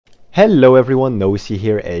Hello everyone, 𝘨𝘯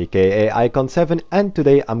here, aka Icon7, and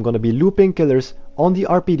today I'm gonna be looping killers on the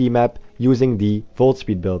RPD map using the Volt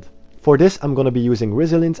Speed build. For this I'm gonna be using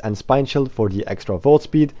Resilience and Spine Shield for the extra Volt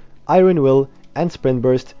Speed, Iron Will, and Sprint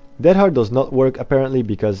Burst. 𝘷𝘪𝘥 does not work apparently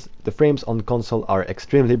because the frames on console are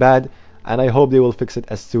extremely bad, and I hope they will fix it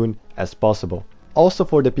as soon as possible. Also,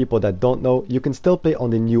 for the people that don't know, you can still play on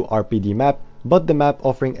the new RPD map, but the map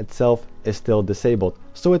offering itself is still disabled,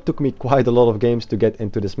 so it took me quite a lot of games to get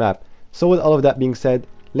into this map. So with all of that being said,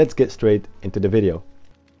 let's get straight into the video.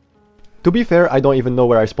 To be fair, I don't even know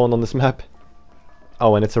where I spawned on this map.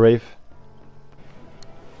 Oh, and it's a rave.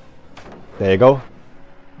 There you go.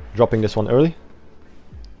 Dropping this one early.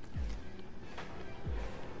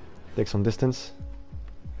 Take some distance.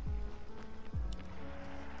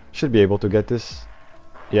 Should be able to get this.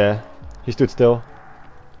 Yeah, he stood still.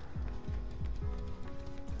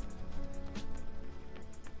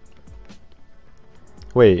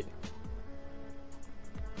 Wait.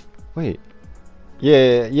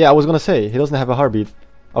 Yeah, I was gonna say, he doesn't have a heartbeat.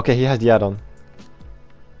 Okay, he has the add-on.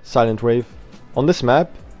 Silent Rave. On this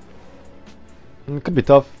map, it could be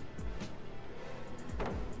tough.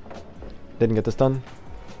 Didn't get the stun.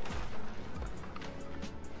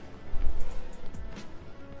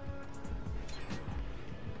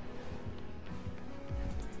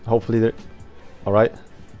 Hopefully they're... Alright.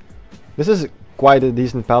 This is quite a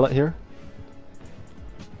decent pallet here.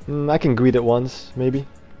 I can greet it once, maybe.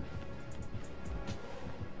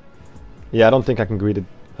 Yeah, I don't think I can greet it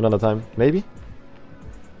another time. Maybe?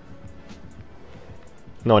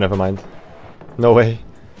 No, never mind. No way.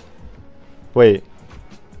 Wait.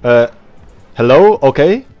 Hello?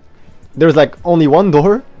 Okay. There's like only one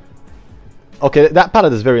door? Okay, that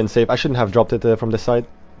pallet is very unsafe. I shouldn't have dropped it from this side.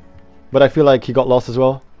 But I feel like he got lost as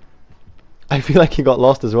well. I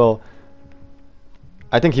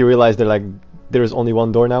think he realized that like there is only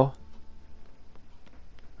one door now.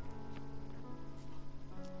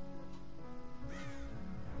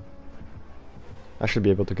 I should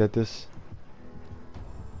be able to get this.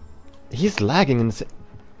 He's lagging insane.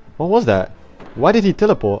 What was that? Why did he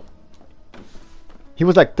teleport? He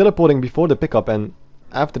was like teleporting before the pickup and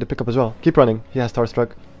after the pickup as well. Keep running. He has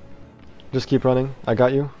Starstruck. Just keep running. I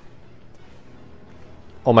got you.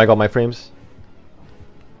 Oh my god, my frames.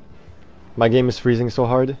 My game is freezing so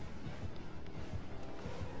hard.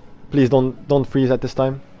 Please don't freeze at this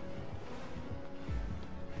time.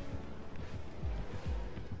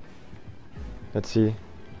 Let's see.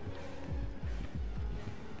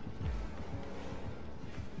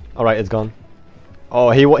 Alright, it's gone.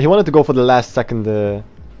 Oh, he wanted to go for the last second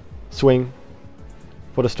swing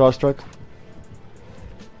for the Starstruck.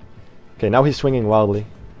 Okay, now he's swinging wildly.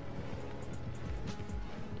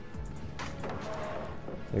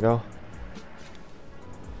 There you go.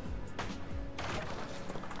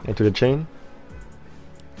 Into the chain.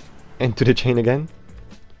 Into the chain again.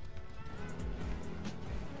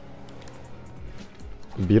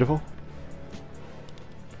 Beautiful.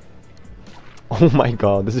 Oh my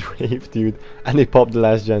god, this is rave, dude. And they popped the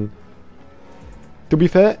last gen. To be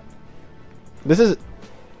fair, this is...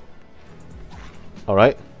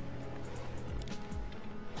 Alright.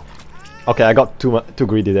 Okay, I got too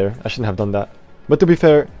greedy there. I shouldn't have done that. But to be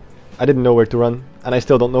fair, I didn't know where to run. And I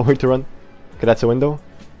still don't know where to run. Okay, that's a window.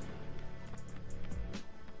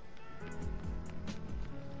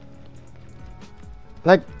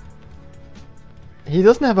 Like... He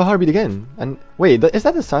doesn't have a heartbeat again. And wait, is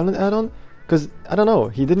that a silent add-on? Because, I don't know,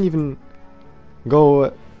 he didn't even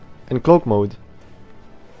go in cloak mode.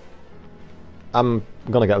 I'm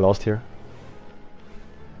gonna get lost here.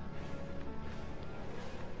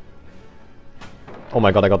 Oh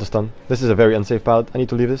my god, I got the stun. This is a very unsafe pallet. I need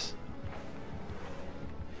to leave this.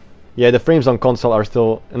 Yeah, the frames on console are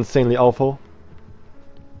still insanely awful.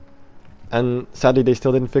 And sadly they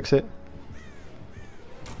still didn't fix it.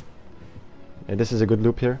 Yeah, this is a good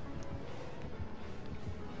loop here.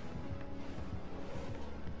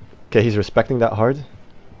 Okay, he's respecting that hard.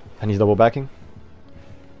 And he's double backing.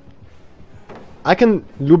 I can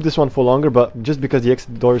loop this one for longer, but just because the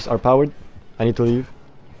exit doors are powered, I need to leave.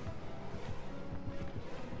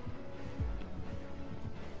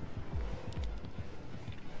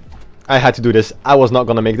 I had to do this. I was not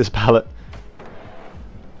gonna make this pallet.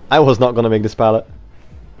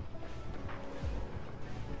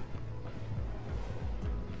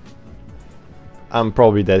 I'm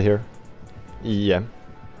probably dead here. Yeah.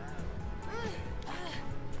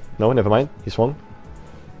 No, never mind. He swung.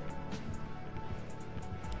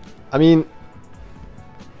 I mean...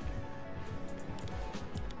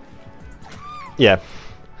 Yeah.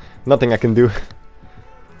 Nothing I can do.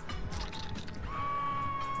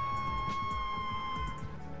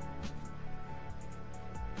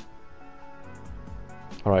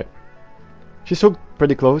 Alright. She's so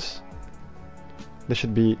pretty close. This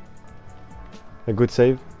should be a good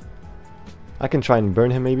save. I can try and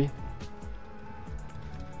burn him maybe.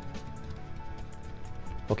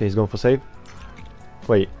 Okay, he's going for save.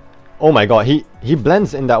 Wait. Oh my god, he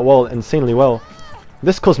blends in that wall insanely well.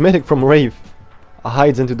 This cosmetic from Wraith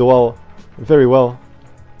hides into the wall very well.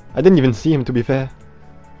 I didn't even see him, to be fair.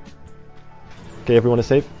 Okay, everyone is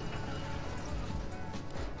safe.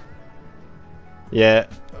 Yeah,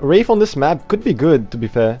 Wraith on this map could be good, to be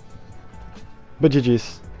fair. But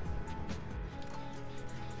GG's.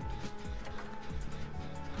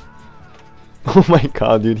 Oh my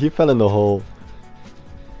god, dude, he fell in the hole.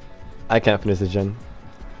 I can't finish this gen.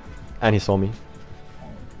 And he saw me.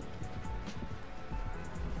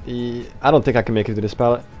 I don't think I can make it to this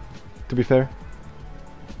pallet, to be fair.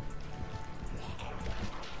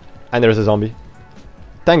 And there's a zombie.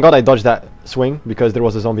 Thank god I dodged that swing, because there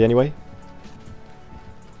was a zombie anyway.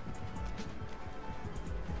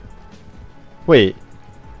 Wait.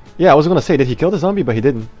 Yeah, I was gonna say, did he kill the zombie? But he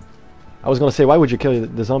didn't. I was gonna say, why would you kill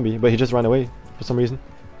the zombie? But he just ran away for some reason.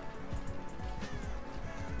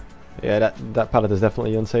 Yeah, that pallet is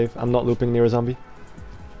definitely unsafe. I'm not looping near a zombie.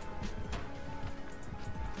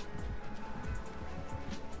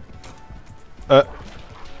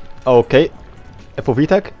 Okay. FOV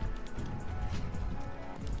tech.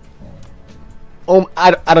 Oh,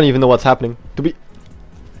 I don't even know what's happening.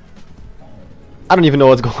 I don't even know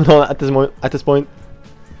what's going on at this point.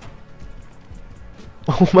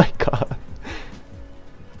 Oh my god.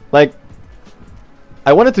 Like,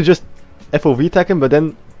 I wanted to just FOV tech him, but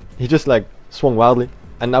then he just like swung wildly,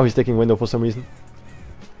 and now he's taking window for some reason.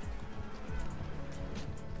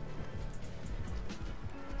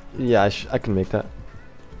 Yeah, I can make that.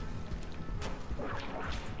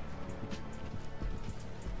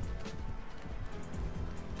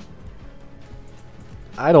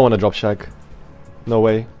 I don't want to drop shack. No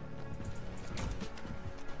way.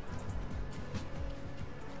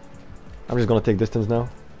 I'm just gonna take distance now.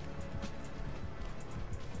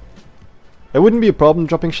 It wouldn't be a problem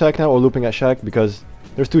dropping shack now or looping at shack because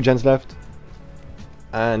there's 2 gens left.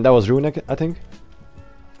 And that was Rune, I think.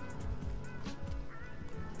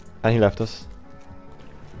 And he left us.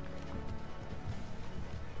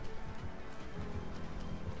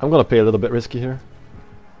 I'm gonna play a little bit risky here.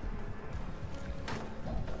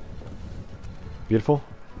 Beautiful.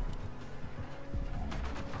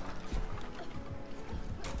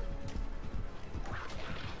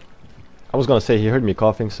 I was gonna say he heard me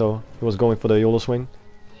coughing, so he was going for the YOLO swing.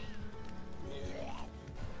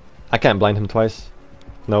 I can't blind him twice.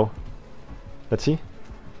 No. Let's see.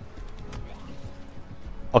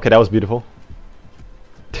 Okay, that was beautiful.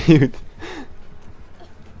 Dude.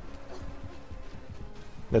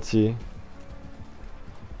 Let's see.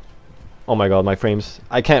 Oh my god, my frames.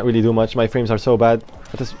 I can't really do much. My frames are so bad.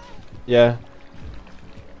 Yeah.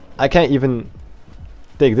 I can't even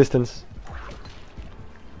take distance.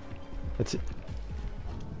 Let's see.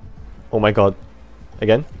 Oh my god.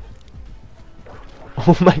 Again?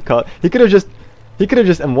 Oh my god. He could have just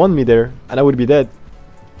M1'd me there and I would be dead.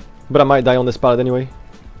 But I might die on this pallet anyway.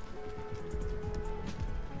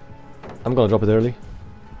 I'm gonna drop it early.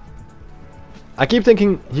 I keep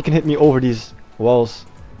thinking he can hit me over these walls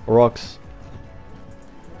or rocks.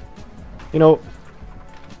 You know.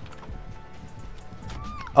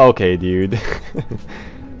 Okay, dude.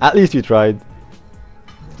 At least you tried.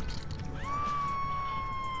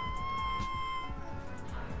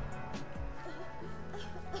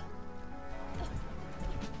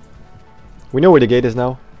 We know where the gate is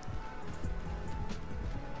now.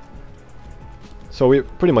 So we're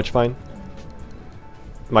pretty much fine.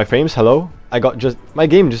 My frames, hello? My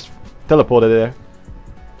game just teleported there.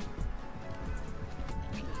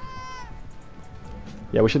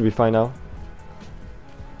 Yeah, we should be fine now.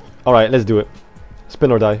 Alright, let's do it.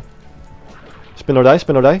 Spin or die. Spin or die,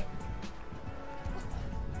 spin or die.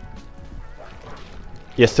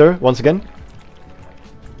 Yes, sir, once again.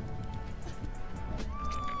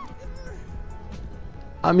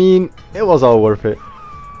 I mean, it was all worth it.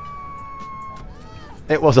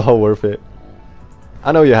 It was all worth it.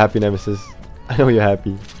 I know you're happy, Nemesis. I know you're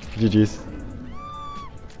happy. GG's.